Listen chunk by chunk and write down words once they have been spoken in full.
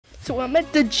So I'm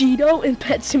at Digito in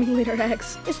Pet Simulator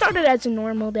X. It started as a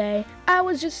normal day. I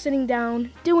was just sitting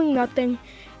down, doing nothing,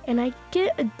 and I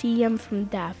get a DM from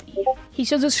Daffy. He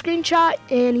shows a screenshot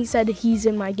and he said he's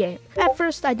in my game. At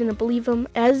first, I didn't believe him,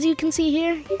 as you can see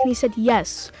here, and he said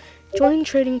yes. Join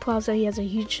Trading Plaza, he has a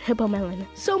huge hippo melon.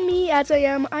 So me, as I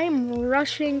am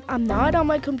rushing. I'm not on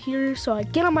my computer, so I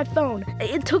get on my phone.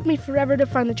 It took me forever to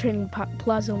find the Trading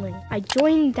Plaza link. I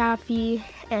joined Daffy,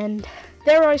 and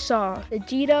there I saw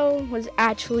Digito was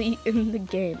actually in the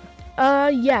game.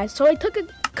 Yeah, so I took a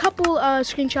couple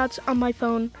screenshots on my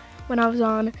phone when I was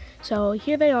on. So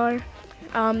here they are.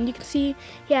 You can see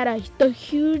he had the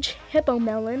huge hippo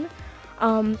melon.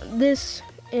 This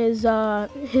is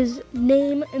his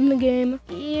name in the game.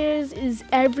 Here's is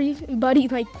everybody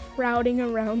like crowding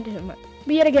around him.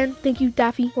 But yet again, thank you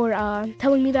Daffy for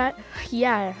telling me that.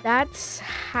 Yeah, that's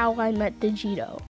how I met Digito.